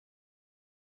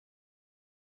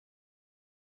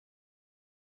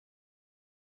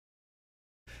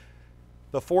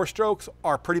The 4-strokes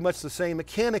are pretty much the same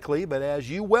mechanically, but as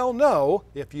you well know,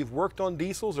 if you've worked on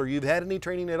diesels or you've had any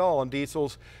training at all on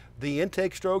diesels, the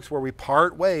intake strokes where we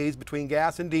part ways between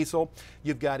gas and diesel,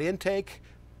 you've got intake,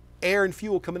 air and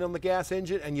fuel coming in on the gas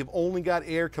engine, and you've only got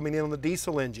air coming in on the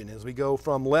diesel engine. As we go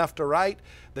from left to right,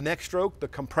 the next stroke, the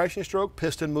compression stroke,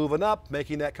 piston moving up,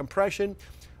 making that compression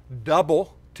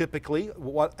double typically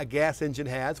what a gas engine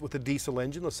has with a diesel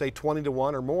engine, let's say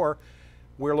 20-to-1 or more.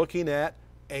 We're looking at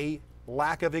a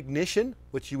lack of ignition,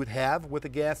 which you would have with a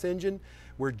gas engine.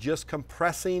 We're just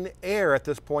compressing air at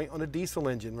this point on a diesel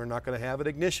engine. We're not going to have an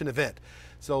ignition event.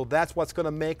 So that's what's going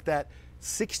to make that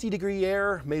 60-degree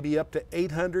air, maybe up to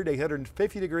 800,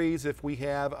 850 degrees if we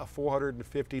have a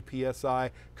 450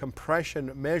 psi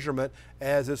compression measurement,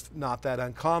 as is not that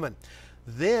uncommon.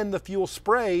 Then the fuel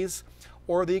sprays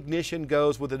or the ignition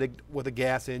goes with a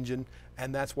gas engine,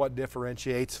 and that's what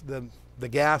differentiates the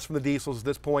gas from the diesels at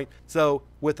this point. So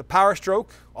with the power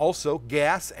stroke, also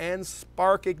gas and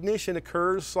spark ignition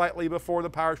occurs slightly before the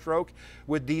power stroke.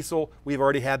 With diesel, we've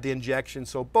already had the injection,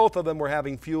 so both of them were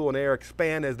having fuel and air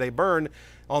expand as they burn.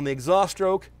 On the exhaust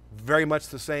stroke, very much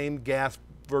the same, gas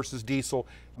versus diesel.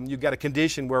 You've got a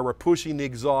condition where we're pushing the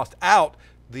exhaust out.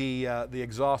 The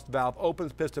exhaust valve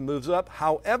opens, piston moves up.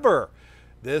 However,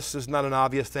 this is not an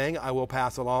obvious thing, I will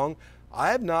pass along.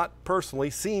 I have not personally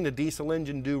seen a diesel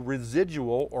engine do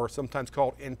residual, or sometimes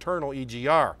called internal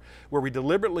EGR, where we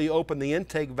deliberately open the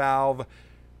intake valve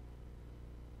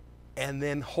and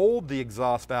then hold the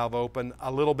exhaust valve open a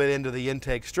little bit into the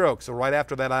intake stroke. So right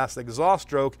after that last exhaust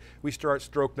stroke, we start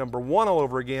stroke number 1 all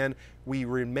over again. We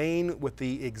remain with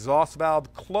the exhaust valve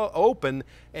open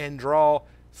and draw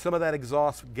some of that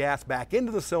exhaust gas back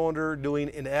into the cylinder, doing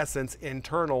in essence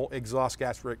internal exhaust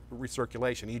gas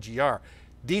recirculation, EGR.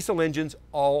 Diesel engines,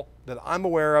 all that I'm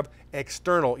aware of,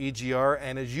 external EGR,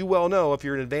 and as you well know, if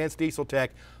you're an advanced diesel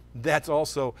tech, that's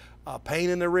also a pain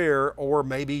in the rear, or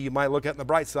maybe you might look at the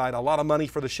bright side, a lot of money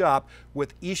for the shop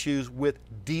with issues with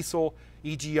diesel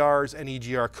EGRs and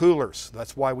EGR coolers.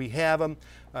 That's why we have them,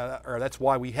 or that's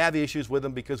why we have issues with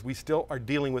them, because we still are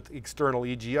dealing with external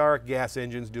EGR, gas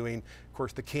engines doing, of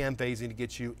course, the cam phasing to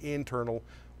get you internal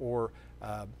or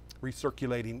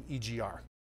recirculating EGR.